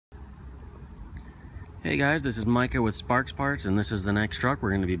Hey guys, this is Micah with Sparks Parts, and this is the next truck we're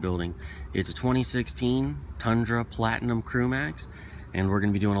going to be building. It's a 2016 Tundra Platinum Crewmax, and we're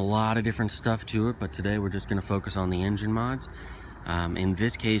going to be doing a lot of different stuff to it, but today we're just going to focus on the engine mods. In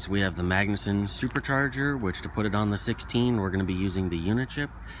this case, we have the Magnuson Supercharger, which to put it on the 16, we're going to be using the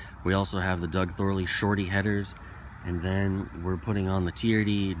Unichip. We also have the Thorley Shortie Headers, and then we're putting on the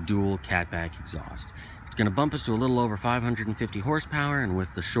TRD Dual Exhaust. It's going to bump us to a little over 550 horsepower, and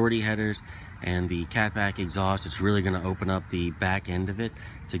with the Shortie Headers and the catback exhaust, it's really going to open up the back end of it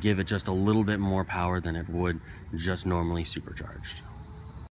to give it just a little bit more power than it would just normally supercharged.